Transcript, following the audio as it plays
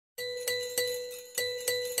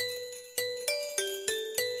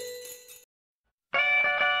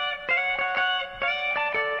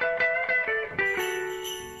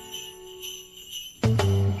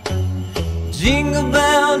jingle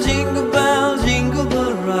bell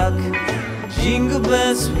rock. Jingle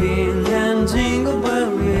bells swing and jingle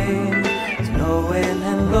bell ring. Snowing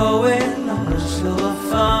and blowing on the show of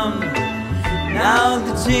fun. Now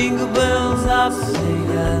the jingle bells are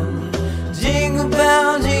singing. Jingle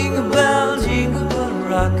bell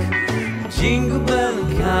rock. Jingle bell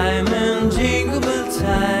chime and jingle bell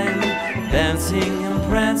time. Dancing and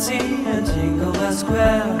prancing at Jingle Bell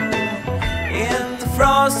Square. In the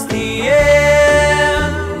frosty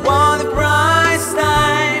air, what a prize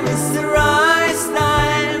time, it's the rise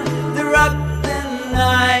time, to rock the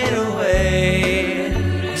night away.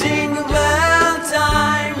 Jingle bell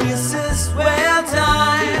time, it's a swell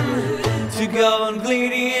time, to go and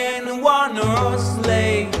gleedy in a one-horse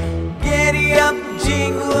sleigh. Giddy up,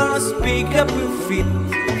 jingle, or speak up your feet.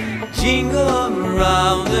 Jingle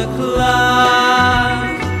around the clock.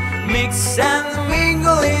 Mix and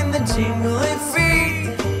mingle in the jingling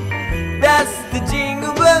feet. That's the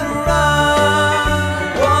jingle bell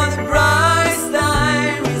run. What a prize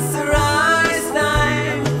time, it's the rise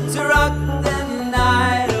time, to rock the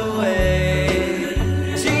night away.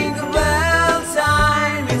 Jingle bell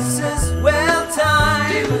time, it's a swell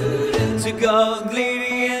time, to go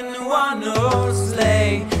gleedy in a one-horse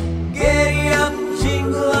sleigh. Giddy up,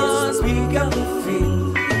 jingle, speak up your feet.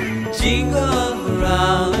 Jingle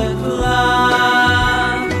around